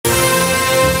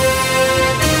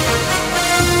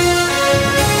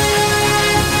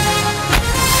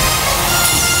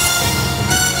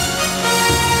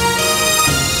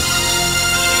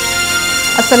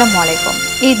আসসালামু আলাইকুম।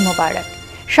 ঈদ মোবারক।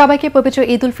 সবাইকে পবিত্র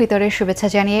ঈদ উল ফিতরের শুভেচ্ছা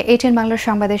জানিয়ে ATN বাংলার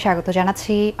সংবাদে স্বাগত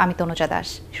জানাচ্ছি আমি তনুজা দাস।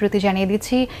 শুরুতে জানিয়ে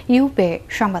দিচ্ছি ইউপে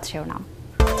সংবাদ শিরোনাম।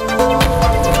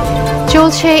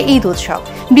 চলছে ঈদ উৎসব।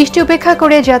 বৃষ্টি উপেক্ষা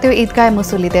করে জাতীয় ঈদগাহে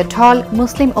মুসল্লিদের ঢল,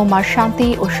 মুসলিম উম্মার শান্তি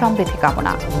ও সমৃদ্ধি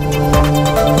কামনা।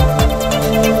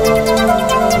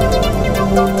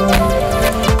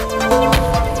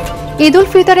 ঈদ উল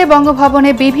ফিতরে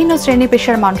বঙ্গভবনে বিভিন্ন শ্রেণী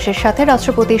পেশার মানুষের সাথে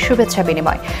রাষ্ট্রপতির শুভেচ্ছা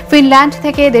বিনিময়। ফিনল্যান্ড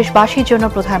থেকে দেশবাসীর জন্য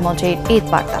প্রধানমন্ত্রীর ঈদ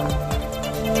বার্তা।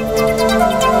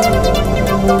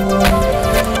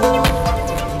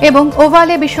 এবং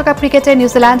ওভালে বিশ্বকাপ ক্রিকেটে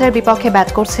নিউজিল্যান্ডের বিপক্ষে ব্যাট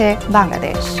করছে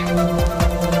বাংলাদেশ।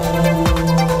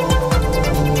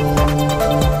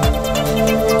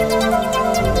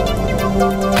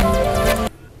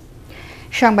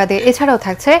 সংবাদে এছাড়াও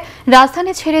থাকছে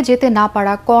রাজধানী ছেড়ে যেতে না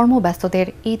পারা কর্মব্যস্তদের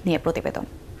ঈদ নিয়ে প্রতিবেদন।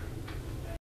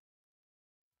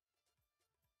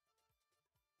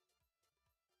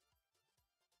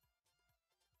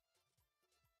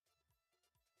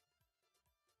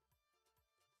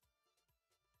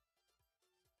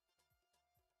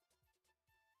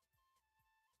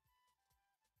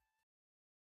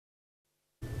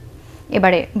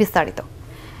 এবারে বিস্তারিত।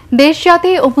 দেশ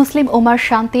জাতি ও মুসলিম উম্মার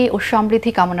শান্তি ও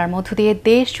সমৃদ্ধি কামনার মধ্য দিয়ে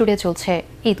দেশ জুড়ে চলছে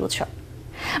ঈদ উৎসব।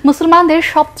 মুসলমানদের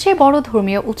সবচেয়ে বড়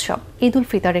ধর্মীয় উৎসব ঈদ উল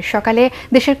ফিতরের সকালে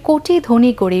দেশের কোটি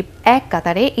ধনী গরিব এক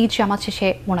কাতারে ঈদ জামাত শেষে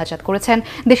মোনাজাত করেছেন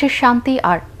দেশের শান্তি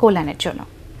আর কল্যাণের জন্য।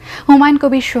 হুমায়ুন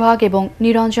কবির সোহাগ এবং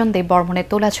নিরঞ্জন দেব বর্মনের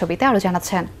তোলা ছবিতে আরো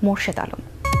জানাচ্ছেন মোর্শেদ আলম।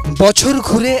 বছর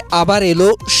ঘুরে আবার এলো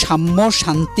সাম্য,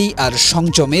 শান্তি আর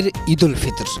সংযমের ঈদ উল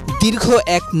ফিতর। দীর্ঘ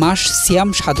এক মাস সিয়াম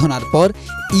সাধনার পর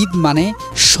ঈদ মানে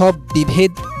সব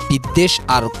বিভেদ, বিদ্বেষ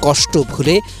আর কষ্ট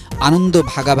ভুলে আনন্দ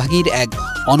ভাগাভাগির এক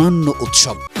অনন্য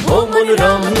উৎসব।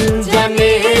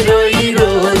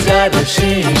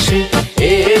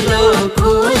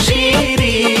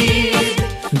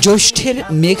 জ্যৈষ্ঠের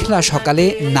মেঘলা সকালে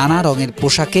নানা রঙের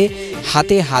পোশাকে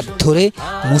হাতে হাত ধরে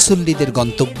মুসল্লিদের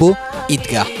গন্তব্য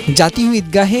ঈদগাহ। জাতীয়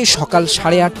ঈদগাহে সকাল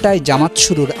 8:30টায় জামাত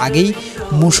শুরুর আগেই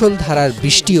মুষলধারার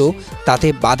বৃষ্টিও তাতে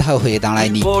বাধা হয়ে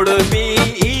দাঁড়ায়নি।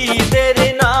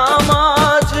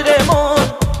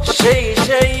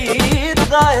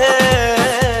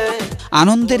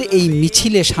 আনন্দের এই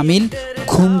মিছিলে সামিল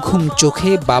ঘুম ঘুম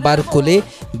চোখে বাবার কোলে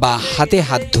বা হাতে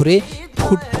হাত ধরে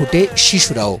ফুটফুটে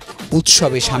শিশুরাও।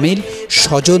 উৎসবে সামিল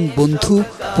স্বজন, বন্ধু,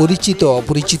 পরিচিত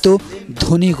অপরিচিত,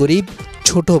 ধনী গরিব,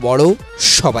 ছোট বড়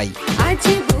সবাই।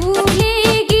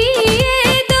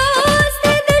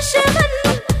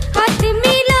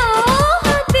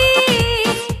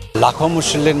 লাখো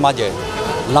মুসল্লির মাঝে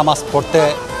নামাজ পড়তে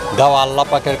দেওয়া আল্লাহ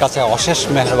পাকের কাছে অশেষ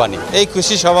মেহরবানি। এই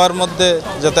খুশি সবার মধ্যে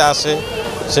যাতে আসে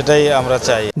সেটাই আমরা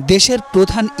চাই। দেশের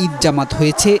প্রধান ঈদ জামাত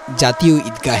হয়েছে জাতীয়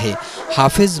ঈদগাহে।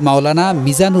 হাফেজ মাওলানা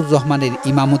মিজানুর রহমানের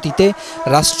ইমামতিতে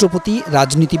রাষ্ট্রপতি,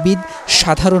 রাজনীতিবিদ,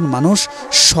 সাধারণ মানুষ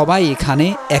সবাই এখানে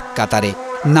এক কাতারে।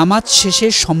 নামাজ শেষে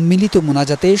সম্মিলিত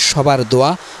মোনাজাতে সবার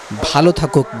দোয়া, ভালো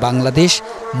থাকুক বাংলাদেশ,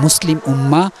 মুসলিম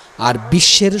উম্মা আর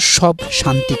বিশ্বের সব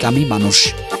শান্তিকামী মানুষ।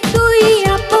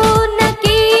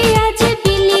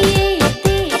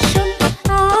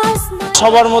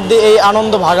 সবার মধ্যে এই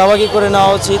আনন্দ ভাগাভাগি করে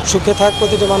নেওয়া উচিত। সুখে থাক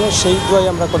প্রতিটা মানুষ, সেই দোয়াই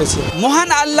আমরা করেছি। মহান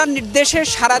আল্লাহর নির্দেশে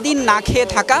সারাদিন না খেয়ে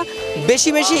থাকা, বেশি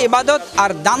বেশি ইবাদত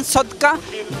আর দান সদকা,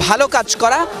 ভালো কাজ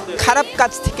করা, খারাপ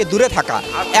কাজ থেকে দূরে থাকা,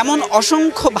 এমন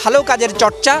অসংখ্য ভালো কাজের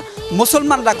চর্চা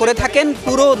মুসলমানরা করে থাকেন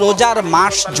পুরো রোজার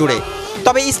মাস জুড়ে।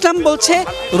 তবে ইসলাম বলছে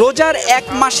রোজার এক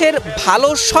মাসের ভালো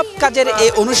সব কাজের এ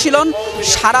অনুশীলন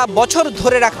সারা বছর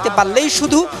ধরে রাখতে পারলেই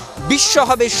শুধু বিশ্ব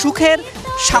হবে সুখের,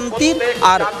 শান্তির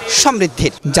আর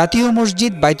সমৃদ্ধির। জাতীয়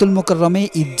মসজিদ বাইতুল মোকাররমে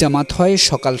ঈদ জামাত হয়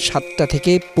সকাল 7টা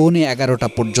থেকে পৌনে 11টা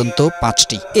পর্যন্ত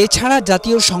 5টি। এছাড়া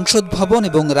জাতীয় সংসদ ভবন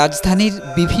এবং রাজধানীর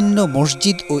বিভিন্ন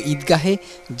মসজিদ ও ঈদগাহে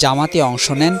জামাতে অংশ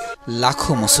নেন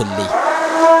লাখো মুসল্লি।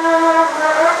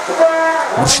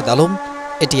 মোর্শেদ আলম,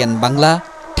 ATN বাংলা,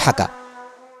 ঢাকা।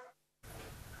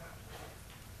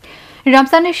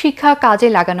 রমজানের শিক্ষা কাজে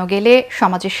লাগানো গেলে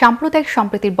সমাজের সাম্প্রদায়িক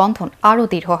সম্প্রীতির বন্ধন আরও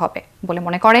দৃঢ় হবে বলে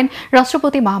মনে করেন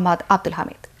রাষ্ট্রপতি মোহাম্মদ আব্দুল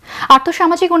হামিদ।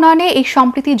 আর্থসামাজিক উন্নয়নে এই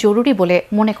সম্প্রীতি জরুরি বলে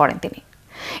মনে করেন তিনি।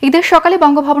 ঈদের সকালে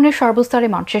বঙ্গভবনের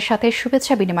সর্বস্তরের মানুষের সাথে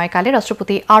শুভেচ্ছা বিনিময়কালে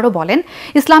রাষ্ট্রপতি আরও বলেন,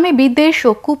 ইসলামে বিদ্বেষ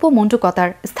ও কুপমণ্ডুকতার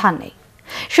স্থান নেই।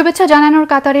 শুভেচ্ছা জানানোর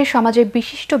কাতারে সমাজের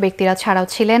বিশিষ্ট ব্যক্তিরা ছাড়াও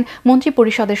ছিলেন মন্ত্রী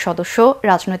পরিষদের সদস্য,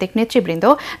 রাজনৈতিক নেতৃবৃন্দ,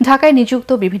 ঢাকায় নিযুক্ত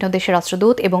বিভিন্ন দেশের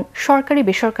রাষ্ট্রদূত এবং সরকারি,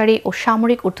 বেসরকারি ও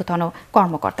সামরিক ঊর্ধ্বতন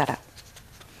কর্মকর্তারা।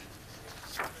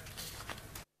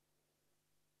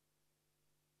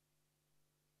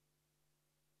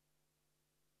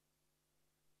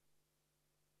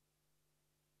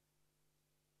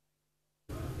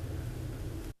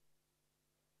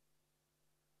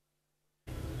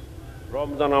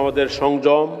 রমজান আমাদের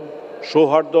সংযম,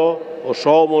 সৌহার্দ্য ও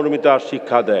সহমর্মিতার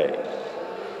শিক্ষা দেয়।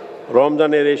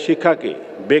 রমজানের এই শিক্ষাকে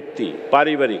ব্যক্তি,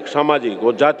 পারিবারিক, সামাজিক ও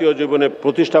জাতীয় জীবনে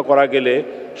প্রতিষ্ঠা করা গেলে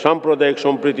সাম্প্রদায়িক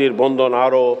সম্প্রীতির বন্ধন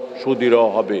আরও সুদৃঢ়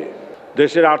হবে।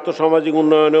 দেশের আর্থসামাজিক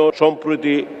উন্নয়নেও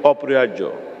সম্প্রীতি অপরিহার্য।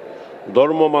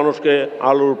 ধর্ম মানুষকে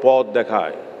আলোর পথ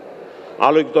দেখায়,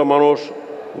 আলোকিত মানুষ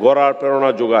গড়ার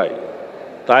প্রেরণা যোগায়।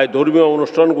 তাই ধর্মীয়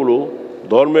অনুষ্ঠানগুলো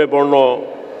ধর্মে বর্ণ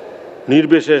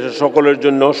নির্বিশেষে সকলের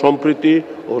জন্য সম্প্রীতি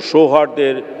ও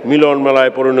সৌহার্দ্যের মিলন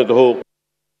মেলায় পরিণত হোক।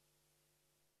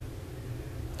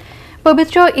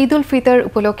 পবিত্র ঈদ উল ফিতর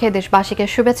উপলক্ষে দেশবাসীকে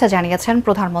শুভেচ্ছা জানিয়েছেন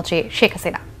প্রধানমন্ত্রী শেখ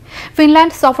হাসিনা।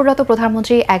 ফিনল্যান্ড সফররত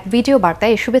প্রধানমন্ত্রী এক ভিডিও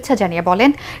বার্তায় শুভেচ্ছা জানিয়ে বলেন,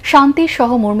 শান্তি,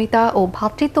 সহমর্মিতা ও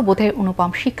ভ্রাতৃত্ববোধের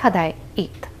অনুপম শিক্ষা দেয়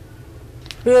ঈদ।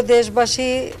 প্রিয় দেশবাসী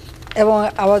এবং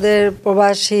আমাদের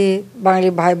প্রবাসী বাঙালি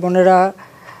ভাই বোনেরা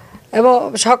এবং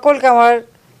সকলকে আমার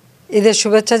ঈদের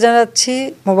শুভেচ্ছা জানাচ্ছি,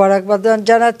 মোবারকবাদ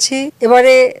জানাচ্ছি।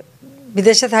 এবারে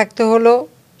বিদেশে থাকতে হলো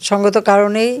সঙ্গত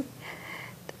কারণেই।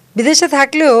 বিদেশে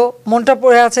থাকলেও মনটা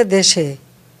পড়ে আছে দেশে,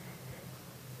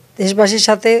 দেশবাসীর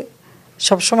সাথে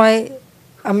সবসময়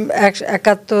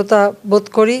একাত্মতা বোধ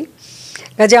করি।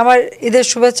 কাজে আমার ঈদের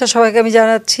শুভেচ্ছা সবাইকে আমি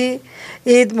জানাচ্ছি।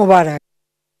 ঈদ মোবারক।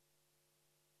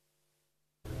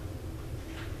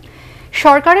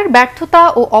 সরকারের ব্যর্থতা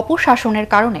ও অপশাসনের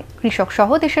কারণে কৃষক সহ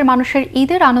দেশের মানুষের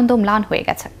ঈদের আনন্দ ম্লান হয়ে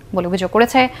গেছে বলে অভিযোগ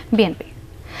করেছে বিএনপি।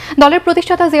 দলের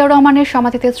প্রতিষ্ঠাতা জিয়াউর রহমানের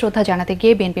সমাধিতে শ্রদ্ধা জানাতে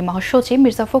গিয়ে বিএনপি মহাসচিব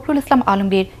মির্জা ফখরুল ইসলাম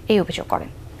আলমগীর এই অভিযোগ করেন।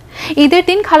 ঈদের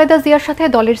দিন খালেদা জিয়ার সাথে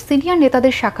দলের সিনিয়র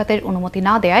নেতাদের সাক্ষাতের অনুমতি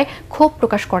না দেয়ায় ক্ষোভ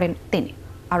প্রকাশ করেন তিনি।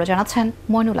 আরও জানাচ্ছেন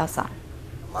মইনুল হাসান।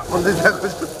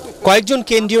 কয়েকজন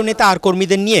কেন্দ্রীয় নেতা আর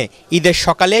কর্মীদের নিয়ে ঈদের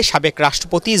সকালে সাবেক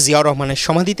রাষ্ট্রপতি জিয়াউর রহমানের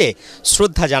সমাধিতে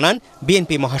শ্রদ্ধা জানান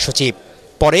বিএনপি মহাসচিব।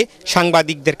 পরে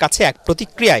সাংবাদিকদের কাছে এক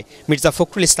প্রতিক্রিয়ায় মির্জা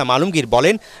ফখরুল ইসলাম আলমগীর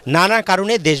বলেন, নানা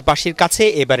কারণে দেশবাসীর কাছে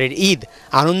এবারের ঈদ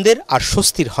আনন্দের আর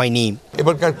স্বস্তির হয়নি।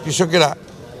 এবারকার কৃষকেরা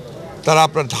তারা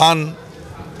আপনার ধান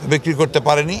বিক্রি করতে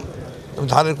পারেনি,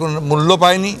 ধানের কোনো মূল্য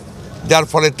পায়নি, যার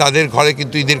ফলে তাদের ঘরে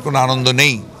কিন্তু ঈদের কোনো আনন্দ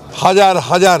নেই। হাজার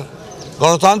হাজার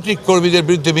গণতান্ত্রিক কর্মীদের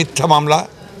বিরুদ্ধে মিথ্যা মামলা,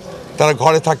 তারা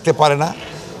ঘরে থাকতে পারে না,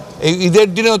 এই ঈদের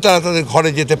দিনেও তারা তাদের ঘরে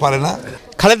যেতে পারে না।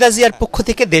 খালেদা জিয়ার পক্ষ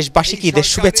থেকে দেশবাসীকে ঈদের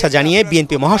শুভেচ্ছা জানিয়ে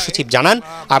বিএনপি মহাসচিব জানান,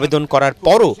 আবেদন করার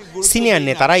পরও সিনিয়র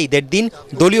নেতারা ঈদের দিন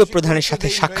দলীয় প্রধানের সাথে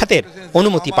সাক্ষাতের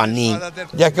অনুমতি পাননি।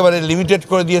 যে একেবারে লিমিটেড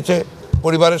করে দিয়েছে,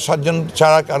 পরিবারের 7 জন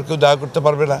ছাড়া আর কেউ দেখা করতে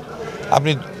পারবে না।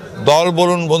 আপনি দল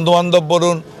বলুন, বন্ধুবান্ধব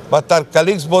বলুন বা তার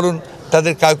কালিগস বলুন,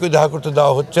 তাদের কাউকে দেখা করতে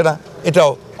দেওয়া হচ্ছে না।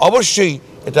 এটাও অবশ্যই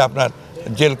এটা আপনার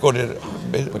জেল কোডের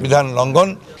বিধান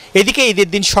লঙ্ঘন। এদিকে ঈদের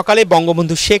দিন সকালে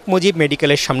বঙ্গবন্ধু শেখ মুজিব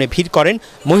মেডিকেলের সামনে ভিড় করেন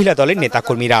মহিলা দলের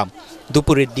নেতাকর্মীরা।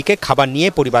 দুপুরের দিকে খাবার নিয়ে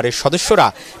পরিবারের সদস্যরা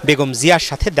বেগম জিয়ার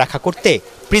সাথে দেখা করতে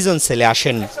প্রিজন সেলে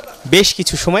আসেন। বেশ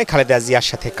কিছু সময় খালেদা জিয়ার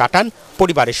সাথে কাটান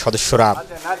পরিবারের সদস্যরা।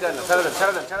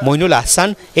 মইনুল হাসান,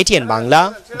 ATN বাংলা,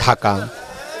 ঢাকা।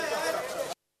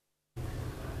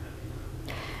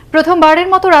 প্রথমবারের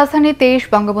মতো রাজধানীর 23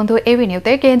 বঙ্গবন্ধু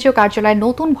এভিনিউতে কেন্দ্রীয় কার্যালয়ের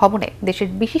নতুন ভবনে দেশের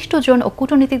বিশিষ্টজন ও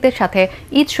কূটনীতিকদের সাথে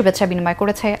ঈদ শুভেচ্ছা বিনিময়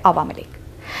করেছে আওয়ামী লীগ।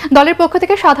 দলের পক্ষ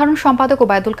থেকে সাধারণ সম্পাদক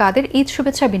ওবায়দুল কাদের ঈদ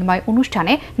শুভেচ্ছা বিনিময়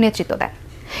অনুষ্ঠানে নেতৃত্ব দেন।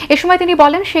 এ সময় তিনি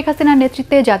বলেন, শেখ হাসিনার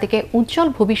নেতৃত্বে জাতিকে উজ্জ্বল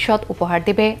ভবিষ্যৎ উপহার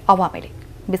দেবে আওয়ামী লীগ।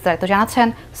 বিস্তারিত জানাচ্ছেন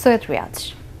সৈয়দ রিয়াজ।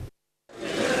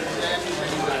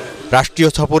 রাষ্ট্রীয়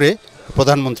সফরে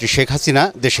প্রধানমন্ত্রী শেখ হাসিনা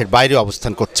দেশের বাইরে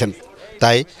অবস্থান করছেন,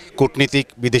 তাই কূটনীতিক,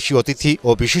 বিদেশি অতিথি ও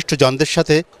বিশিষ্টজনদের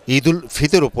সাথে ঈদ উল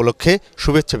ফিতর উপলক্ষে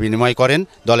শুভেচ্ছা বিনিময় করেন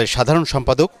দলের সাধারণ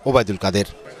সম্পাদক ওবায়দুল কাদের।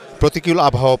 প্রতিকূল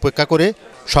আবহাওয়া উপেক্ষা করে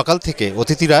সকাল থেকে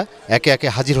অতিথিরা একে একে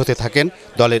হাজির হতে থাকেন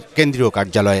দলের কেন্দ্রীয়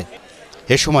কার্যালয়ে।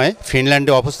 এ সময়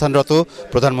ফিনল্যান্ডে অবস্থানরত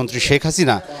প্রধানমন্ত্রী শেখ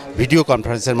হাসিনা ভিডিও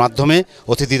কনফারেন্সের মাধ্যমে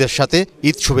অতিথিদের সাথে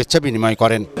ঈদ শুভেচ্ছা বিনিময়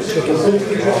করেন।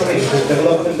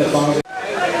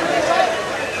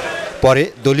 পরে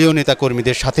দলীয়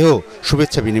নেতাকর্মীদের সাথেও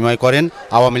শুভেচ্ছা বিনিময় করেন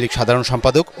আওয়ামী লীগ সাধারণ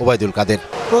সম্পাদক ওবায়দুল কাদের।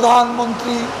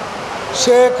 প্রধানমন্ত্রী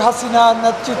শেখ হাসিনার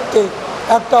নেতৃত্বে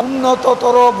একটা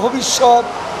উন্নততর ভবিষ্যৎ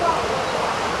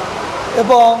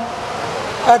এবং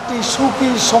একটি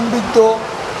সুখী সমৃদ্ধ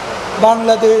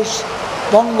বাংলাদেশ,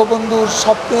 বঙ্গবন্ধুর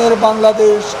স্বপ্নের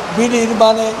বাংলাদেশ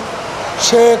বিনির্মাণে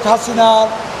শেখ হাসিনার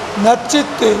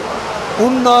নেতৃত্বে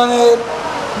উন্নয়নের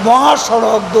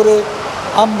মহাসড়ক ধরে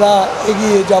আমরা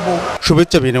এগিয়ে যাব।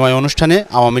 শুভেচ্ছা বিনিময় অনুষ্ঠানে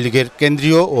আওয়ামী লীগের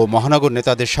কেন্দ্রীয় ও মহানগর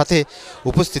নেতাদের সাথে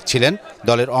উপস্থিত ছিলেন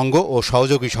দলের অঙ্গ ও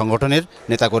সহযোগী সংগঠনের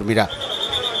নেতাকর্মীরা।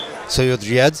 সৈয়দ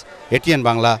রিয়াজ, ATN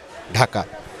বাংলা, ঢাকা।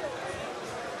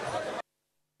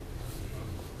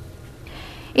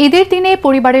 ঈদের দিনে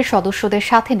পরিবারের সদস্যদের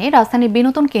সাথে নিয়ে রাজধানীর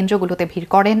বিনোদন কেন্দ্রগুলোতে ভিড়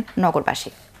করেন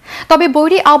নগরবাসী। তবে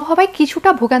বৈরী আবহাওয়ায় কিছুটা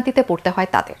ভোগান্তিতে পড়তে হয়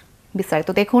তাদের। বিস্তারিত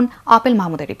দেখুন আপেল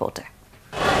মাহমুদের রিপোর্টে।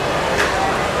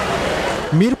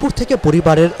 মিরপুর থেকে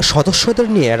পরিবারের সদস্যদের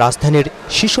নিয়ে রাজধানীর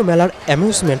শিশু মেলার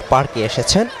অ্যামিউজমেন্ট পার্কে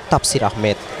এসেছেন তাফসির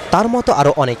আহমেদ। তার মতো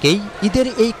আরও অনেকেই ঈদের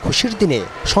এই খুশির দিনে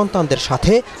সন্তানদের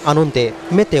সাথে আনন্দে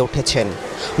মেতে উঠেছেন।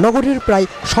 নগরীর প্রায়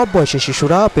সব বয়সী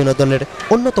শিশুরা বিনোদনের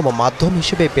অন্যতম মাধ্যম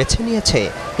হিসেবে বেছে নিয়েছে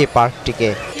এই পার্কটিকে।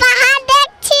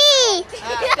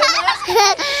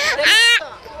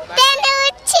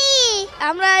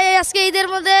 আমরা আজকে ঈদের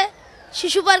মধ্যে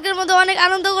শিশু পার্কের মধ্যে অনেক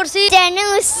আনন্দ করছি,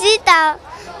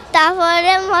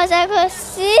 তারপরে মজা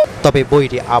করছি। তবে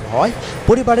বৈরী আবহাওয়ায়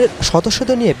পরিবারের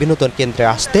সদস্যদের নিয়ে বিনোদন কেন্দ্রে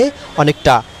আসতে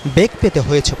অনেকটা বেগ পেতে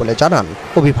হয়েছে বলে জানান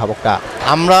অভিভাবকরা।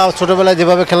 আমরা ছোটবেলায়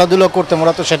যেভাবে খেলাধুলা করতাম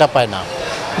ওরা তো সেটা পায় না,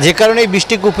 যে কারণে এই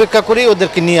বৃষ্টিকে উপেক্ষা করেই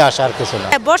ওদেরকে নিয়ে আসা, আর কিছু না।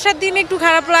 বর্ষার দিন একটু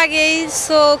খারাপ লাগে,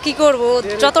 সো কি করব,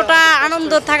 যতটা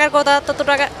আনন্দ থাকার কথা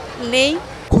ততটা নেই।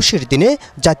 খুশির দিনে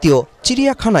জাতীয়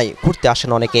চিড়িয়াখানায় ঘুরতে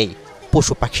আসেন অনেকেই।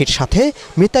 পশু পাখির সাথে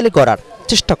মিতালি করার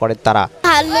চেষ্টা করেন তারা।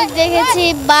 ভাল্লুক দেখেছি,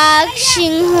 বাঘ,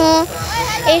 সিংহ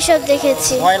এইসব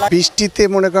দেখেছি। বৃষ্টিতে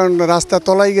মনে করেন রাস্তা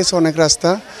তলাই গেছে অনেক রাস্তা,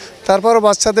 তারপরও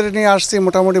বাচ্চাদের নিয়ে আসছি,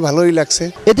 মোটামুটি ভালোই লাগছে।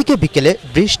 এদিকে বিকেলে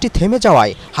বৃষ্টি থেমে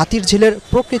যাওয়ায় হাতির ঝিলের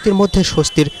প্রকৃতির মধ্যে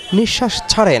স্বস্তির নিঃশ্বাস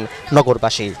ছাড়েন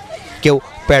নগরবাসী। কেউ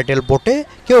প্যাডেল বোটে,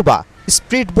 কেউ বা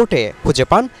স্পিড বোটে খুঁজে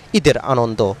পান ঈদের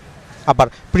আনন্দ। আবার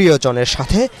প্রিয়জনের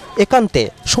সাথে একান্তে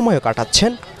সময়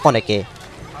কাটাচ্ছেন অনেকে।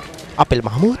 Apple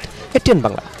Mahmud, ATN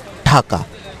Bangla, Dhaka.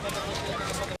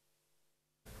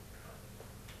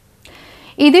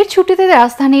 ঈদের ছুটিতে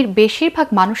রাজধানীর বেশিরভাগ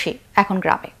মানুষই এখন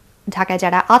গ্রামে। ঢাকায়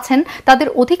যারা আছেন তাদের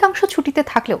অধিকাংশ ছুটিতে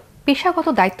থাকলেও পেশাগত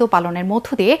দায়িত্ব পালনের মধ্য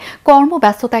দিয়ে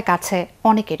কর্মব্যস্ততায় কাটছে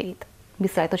অনেকের ঈদ।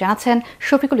 বিস্তারিত জানাচ্ছেন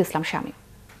শফিকুল ইসলাম শামীম।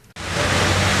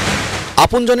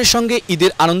 আপনজনের সঙ্গে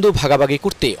ঈদের আনন্দ ভাগাভাগি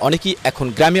করতে অনেকেই এখন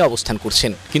গ্রামে অবস্থান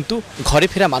করছেন, কিন্তু ঘরে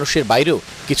ফেরা মানুষের বাইরেও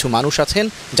কিছু মানুষ আছেন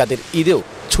যাদের ঈদেও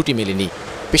ছুটি মেলেনি।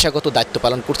 পেশাগত দায়িত্ব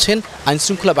পালন করছেন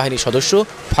আইনশৃঙ্খলা বাহিনীর সদস্য,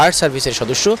 ফায়ার সার্ভিসের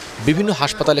সদস্য, বিভিন্ন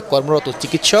হাসপাতালে কর্মরত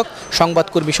চিকিৎসক,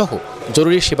 সংবাদকর্মী সহ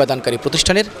জরুরি সেবাদানকারী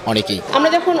প্রতিষ্ঠানের অনেকেই। আমরা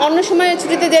যখন অন্য সময়ে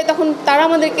ছুটিতে যাই তখন তারা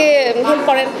আমাদেরকে হেল্প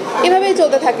করেন, এভাবেই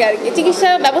চলতে থাকে আর কি। চিকিৎসা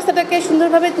ব্যবস্থাটাকে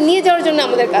সুন্দরভাবে নিয়ে যাওয়ার জন্য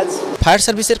আমাদের কাজ। ফায়ার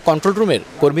সার্ভিসের কন্ট্রোল রুমের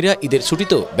কর্মীরা ঈদের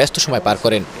ছুটিতেও ব্যস্ত সময় পার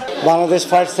করেন। বাংলাদেশ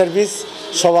ফায়ার সার্ভিস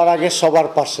সবার আগে সবার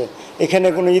পাশে, এখানে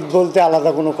কোনো ঈদ বলতে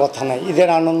আলাদা কোনো কথা নাই। ঈদের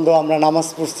আনন্দ, আমরা নামাজ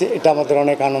পড়ছি, এটা আমাদের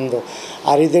অনেক আনন্দ,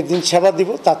 আর ঈদের দিন সেবা দিব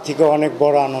তার থেকে অনেক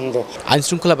বড় আনন্দ।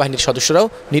 আইনশৃঙ্খলা বাহিনীর সদস্যরাও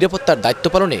নিরাপত্তার দায়িত্ব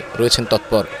পালনে রয়েছেন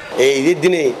তৎপর। এই ঈদের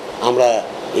দিনে আমরা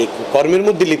এই কর্মের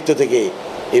মধ্যে লিপ্ত থেকে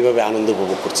এইভাবে আনন্দ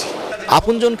উপভোগ করছি।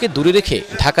 আপনজনকে দূরে রেখে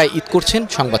ঢাকায় ঈদ করছেন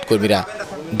সংবাদকর্মীরা।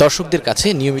 দর্শকদের কাছে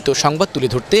নিয়মিত সংবাদ তুলে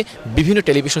ধরতে বিভিন্ন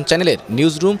টেলিভিশন চ্যানেলের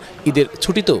নিউজ রুম ঈদের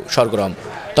ছুটিতেও সরগরম।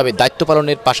 তবে দায়িত্ব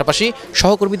পালনের পাশাপাশি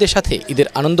সহকর্মীদের সাথে ঈদের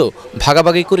আনন্দ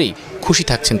ভাগাভাগি করেই খুশি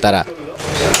থাকছেন তারা।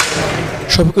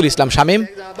 শফিকুল ইসলাম শামীম,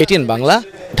 এটিএন বাংলা,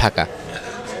 ঢাকা।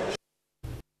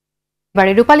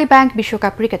 এবারে রূপালী ব্যাংক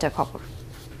বিশ্বকাপ ক্রিকেটের খবর।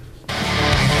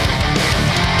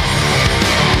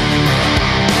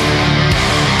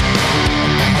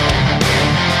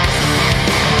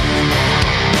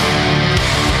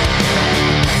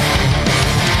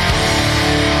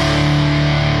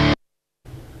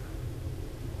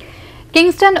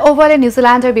 কিংস্টন ওভালে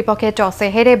নিউজিল্যান্ডের বিপক্ষে টসে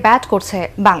হেরে ব্যাট করছে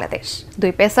বাংলাদেশ।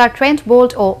 দুই পেসার ট্রেন্ট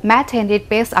বোল্ট ও ম্যাট হেনরির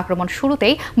পেস আক্রমণ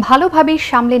শুরুতেই ভালোভাবেই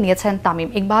সামলে নিয়েছেন তামিম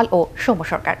ইকবাল ও সৌম্য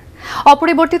সরকার।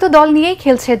 অপরিবর্তিত দল নিয়েই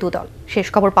খেলছে দুদল। শেষ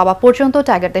খবর পাওয়া পর্যন্ত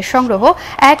টাইগারদের সংগ্রহ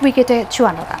 1 উইকেটে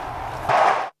 54 রান।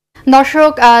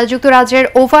 দর্শক, যুক্তরাজ্যের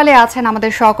ওভালে আছেন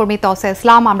আমাদের সহকর্মী তসে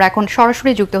ইসলাম। আমরা এখন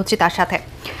সরাসরি যুক্ত হচ্ছি তার সাথে।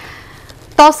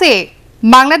 তসে,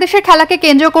 বাংলাদেশের খেলাকে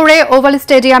কেন্দ্র করে ওভাল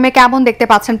স্টেডিয়ামে কেমন দেখতে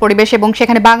পাচ্ছেন পরিবেশ, এবং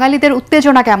সেখানে বাঙালিদের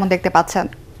উত্তেজনা কেমন দেখতে পাচ্ছেন?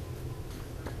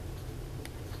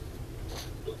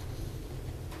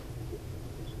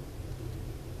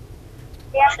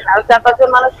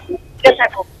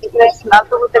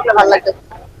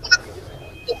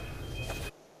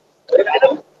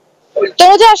 তো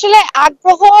যে আসলে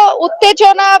আগ্রহ,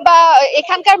 উত্তেজনা বা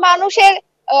এখানকার মানুষের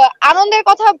আনন্দের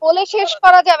কথা বলে শেষ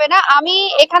করা যাবে না। আমি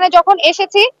এখানে যখন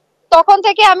এসেছি তখন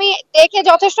থেকে আমি দেখে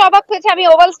যথেষ্ট অবাক হয়েছি। আমি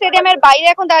ওভাল স্টেডিয়ামের বাইরে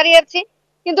এখন দাঁড়িয়ে আছি,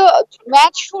 কিন্তু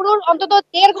ম্যাচ শুরুর অন্তত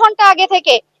 1.5 ঘন্টা আগে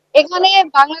থেকে এখানে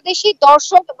বাংলাদেশি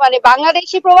দর্শক, মানে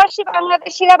বাংলাদেশি প্রবাসী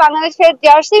বাংলাদেশিরা বাংলাদেশের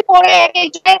জার্সি পরে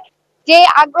একজনের যে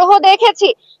আগ্রহ দেখেছি,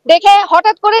 দেখে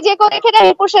হঠাৎ করে যে কেউ দেখে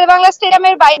মিরপুর শেরেবাংলা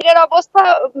স্টেডিয়ামের বাইরের অবস্থা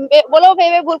বলেও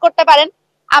ভেবে ভুল করতে পারেন।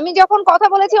 আমি যখন কথা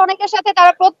বলেছি অনেকের সাথে,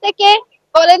 তারা প্রত্যেকে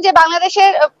বলেন যে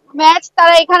বাংলাদেশের ম্যাচ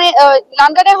তারা এখানে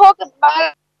লন্ডনে হোক,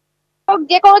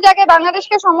 যে কোনো জায়গায়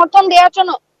বাংলাদেশকে সমর্থন দেওয়ার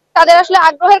জন্য তাদের আসলে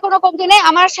আগ্রহের কোনো কমতি নেই।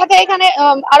 আমার সাথে এখানে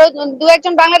আরো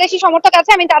 2-1 বাংলাদেশি সমর্থক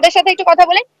আছে, আমি তাদের সাথে একটু কথা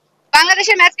বলি।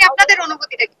 বাংলাদেশের ম্যাচ নিয়ে আপনাদের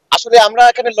অনুভূতিটা কি? আসলে আমরা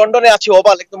এখানে লন্ডনে আছি,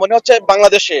 ওভাল একদম মনে হচ্ছে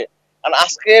বাংলাদেশে। আর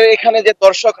আজকে এখানে যে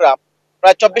দর্শকরা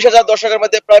প্রায় 24,000 দর্শকের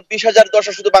মধ্যে প্রায় 20,000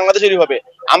 দর্শক শুধু বাংলাদেশেরই হবে।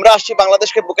 আমরা আসছি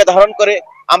বাংলাদেশকে বুকে ধারণ করে,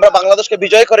 আমরা বাংলাদেশকে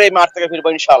বিজয় করে এই মাঠ থেকে ফিরবো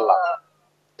ইনশাআল্লাহ।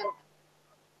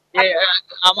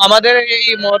 আমাদের এই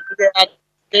মুহূর্তে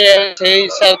আজকে সেই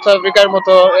সাউথ আফ্রিকার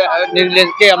মতো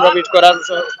নিউজিল্যান্ডকে আমরা বিট করার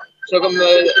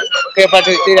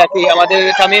ক্যাপাসিটি রাখি। আমাদের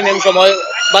তামিম এম সময়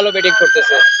ভালো ব্যাটিং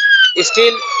করতেছে,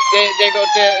 স্টিল যে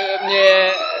করতে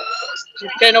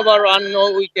 10 over 1 no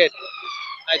wicket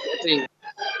I think.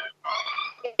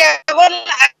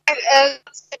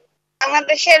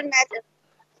 বাংলাদেশের ম্যাচ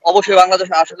অবশ্যই বাংলাদেশ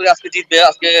আশা করি আজকে জিতবে।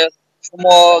 আজকে সৌম্য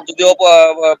যদিও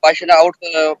পজিশনে আউট,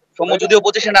 সৌম্য যদিও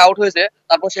পজিশনে আউট হয়েছে,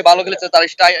 তারপর সে ভালো খেলেছে, তার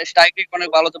স্ট্রাইক অনেক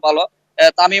ভালো।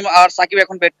 তামিম আর সাকিব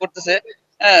এখন ব্যাট করতেছে।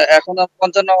 হ্যাঁ, এখন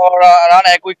 55 রান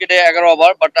 1 উইকেটে 11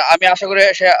 ওভার। বাট আমি আশা করি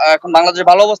সে এখন বাংলাদেশ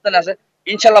ভালো অবস্থানে আছে,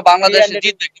 ইনশাল্লাহ বাংলাদেশ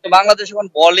জিতবে। কিন্তু বাংলাদেশ এখন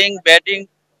বোলিং ব্যাটিং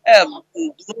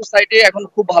দুটো সাইডে এখন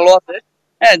খুব ভালো আছে।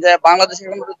 হ্যাঁ, যে বাংলাদেশ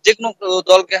এখন যে কোনো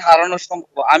দলকে হারানো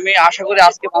সম্ভব। আমি আশা করি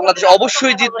আজকে বাংলাদেশ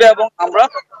অবশ্যই জিতবে এবং আমরা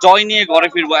জয় নিয়ে ঘরে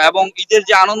ফিরবো, এবং ঈদের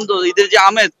যে আনন্দ, ঈদের যে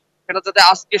আমেজ, সেটা যাতে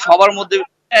আজকে সবার মধ্যে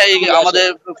আমাদের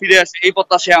ফিরে আসে, এই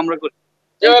প্রত্যাশা আমরা করি।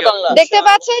 দেখতে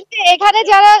পাচ্ছেন যে এখানে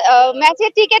যারা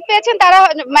ম্যাচের টিকিট পেয়েছেন তারা,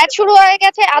 ম্যাচ শুরু হয়ে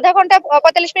গেছে, আধা ঘন্টা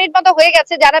 45 মিনিট মতো হয়ে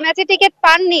গেছে। যারা ম্যাচের টিকিট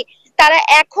পাননি তারা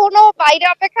এখনো বাইরে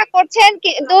অপেক্ষা করছেন,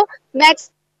 কিন্তু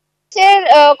ম্যাচের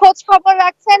খোঁজ খবর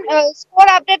রাখছেন, স্কোর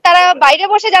আপডেট তারা বাইরে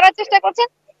বসে জানার চেষ্টা করছেন,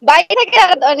 বাইরে থেকে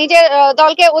নিজের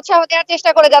দলকে উৎসাহ দেওয়ার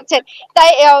চেষ্টা করে যাচ্ছেন। তাই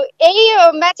এই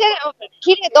ম্যাচের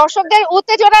ঘিরে দর্শকদের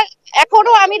উত্তেজনা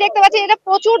এখনো আমি দেখতে পাচ্ছি, এটা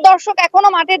প্রচুর দর্শক এখনো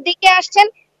মাঠের দিকে আসছেন।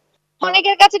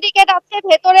 অনেকের কাছে টিকিট আছে,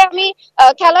 ভেতরে আমি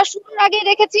খেলা শুরুর আগে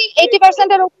দেখেছি 80%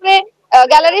 এর উপরে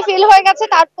গ্যালারি ফিল হয়ে গেছে।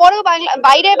 তারপরেও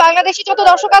বাইরে বাংলাদেশি যত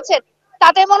দর্শক আছেন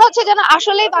তাতে মনে হচ্ছে যেন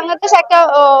আসলেই বাংলাদেশ একটা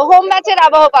হোম ম্যাচের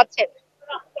আবহ পাচ্ছে।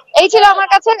 এই ছিল আমার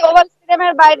কাছে ওভাল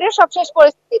স্টেডিয়ামের বাইরের সবশেষ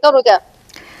পরিস্থিতি। তনুজা।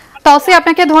 তাওসি,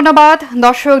 আপনাকে ধন্যবাদ।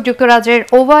 দর্শক, যুক্তরাজ্যের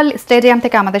ওভাল স্টেডিয়াম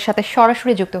থেকে আমাদের সাথে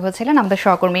সরাসরি যুক্ত হয়েছিলেন আমাদের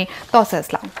সহকর্মী তৌসিফ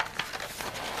ইসলাম।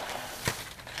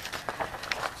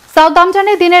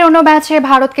 সাউদাম্পটনে দিনের অন্য ম্যাচে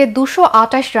ভারতকে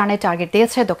 228 রানের টার্গেট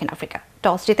দিয়েছে দক্ষিণ আফ্রিকা।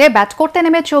 টস জিতে ব্যাট করতে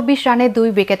নেমে 24 রানে 2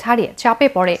 উইকেট হারিয়ে চাপে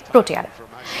পড়ে প্রোটিয়ারা।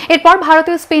 এরপর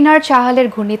ভারতীয় স্পিনার চাহালের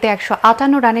ঘূর্ণিতে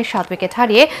 158 রানে 7 উইকেট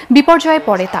হারিয়ে বিপর্যয়ে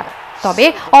পড়ে তারা। তবে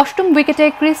অষ্টম উইকেটে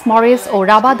ক্রিস মরিস ও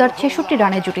রাবাদার 66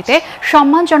 রানের জুটিতে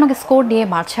সম্মানজনক স্কোর নিয়ে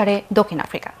মাঠ ছাড়ে দক্ষিণ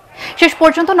আফ্রিকা। শেষ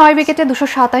পর্যন্ত 9 উইকেটে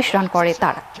 227 রান করে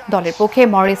তারা। দলের পক্ষে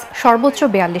মরিস সর্বোচ্চ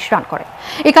 42 রান করে,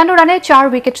 51 রানে 4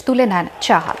 উইকেট তুলে নেন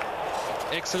চাহাল।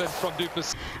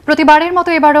 প্রতিবারের মতো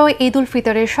এবারও ঈদ উল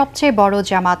ফিতরের সবচেয়ে বড়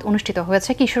জামাত অনুষ্ঠিত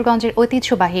হয়েছে কিশোরগঞ্জের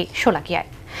ঐতিহ্যবাহী শোলাকিয়ায়।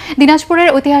 দিনাজপুরের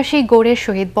ঐতিহাসিক গৌড়ের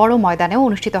শহীদ বড় ময়দানেও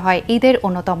অনুষ্ঠিত হয় ঈদের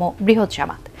অন্যতম বৃহৎ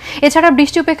জামাত। এছাড়া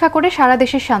বৃষ্টি উপেক্ষা করে সারা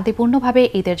দেশে শান্তিপূর্ণভাবে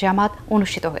ঈদের জামাত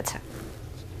অনুষ্ঠিত হয়েছে।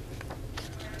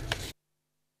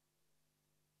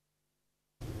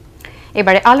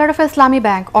 এবারে আল আরাফা ইসলামী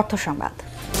ব্যাংক অর্থ সংবাদ।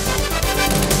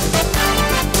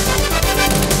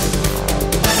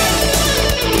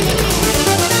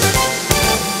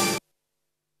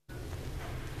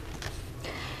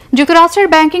 যুক্তরাষ্ট্রের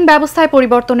ব্যাংকিং ব্যবস্থায়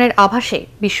পরিবর্তনের আভাসে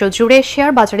বিশ্বজুড়ে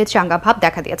শেয়ার বাজারে চাঙ্গা ভাব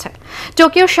দেখা দিয়েছে।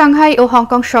 টোকিও, সাংহাই ও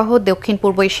হংকং সহ দক্ষিণ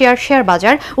পূর্ব এশিয়ার শেয়ার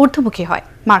বাজার ঊর্ধ্বমুখী হয়।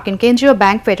 মার্কিন কেন্দ্রীয়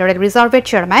ব্যাংক ফেডারেল রিজার্ভের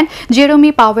চেয়ারম্যান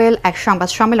জেরোমি পাওয়েল এক সংবাদ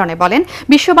সম্মেলনে বলেন,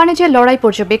 বিশ্ব বাণিজ্যের লড়াই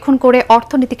পর্যবেক্ষণ করে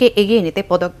অর্থনীতিকে এগিয়ে নিতে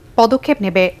পদক্ষেপ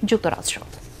নেবে যুক্তরাষ্ট্র।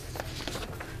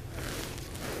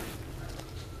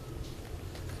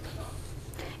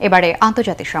 এবারে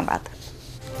আন্তর্জাতিক সংবাদ।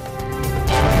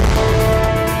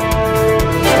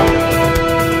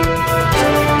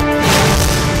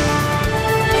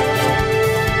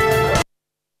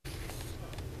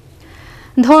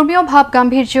 ধর্মীয়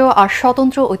ভাবগাম্ভীর্য আর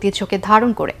স্বতন্ত্র ঐতিহ্যকে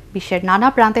ধারণ করে বিশ্বের নানা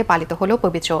প্রান্তে পালিত হল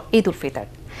পবিত্র ঈদ উল ফিতর।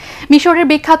 মিশরের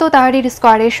বিখ্যাত তাহরির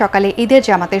স্কোয়ারে সকালে ঈদের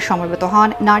জামাতে সমবেত হন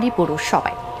নারী পুরুষ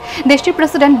সবাই। দেশটির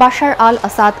প্রেসিডেন্ট বাশার আল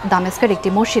আসাদ দামেস্কের একটি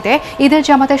মসজিদে ঈদের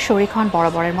জামাতে শরিক হন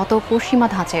বরাবরের মতো পশ্চিমা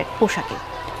ধাঁচের পোশাকে।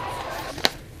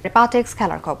 পাটেক্স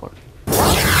খেলার খবর।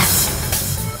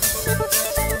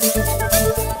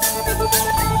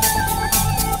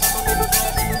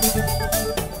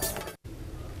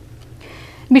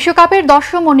 বিশ্বকাপের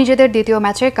 10ম ও নিজেদের দ্বিতীয়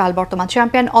ম্যাচে কাল বর্তমান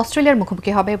চ্যাম্পিয়ন অস্ট্রেলিয়ার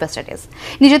মুখোমুখি হবে ওয়েস্ট ইন্ডিজ।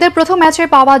 নিজেদের প্রথম ম্যাচে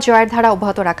পাওয়া জয়ের ধারা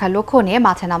অব্যাহত রাখার লক্ষ্য নিয়ে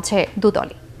মাঠে নামছে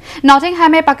দুদলই।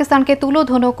 নটিংহ্যামে পাকিস্তানকে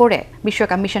তুলোধুনো করে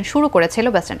বিশ্বকাপ মিশন শুরু করেছিল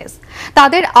ওয়েস্ট ইন্ডিজ।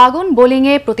 তাদের আগুন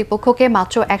বোলিংয়ে প্রতিপক্ষকে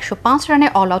মাত্র 105 রানে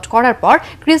অল আউট করার পর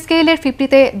ক্রিস গেইলের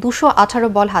 50-তে 218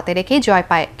 বল হাতে রেখেই জয়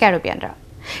পায় ক্যারিবিয়ানরা।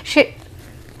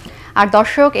 আর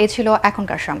দর্শক, এই ছিল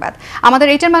এখনকার সংবাদ। আমাদের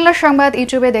ATN বাংলার সংবাদ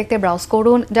ইউটিউবে দেখতে ব্রাউজ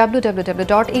করুন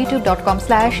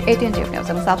www.youtube.com/ATN News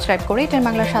এবং সাবস্ক্রাইব করে ATN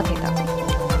বাংলার সাথেই থাকুন।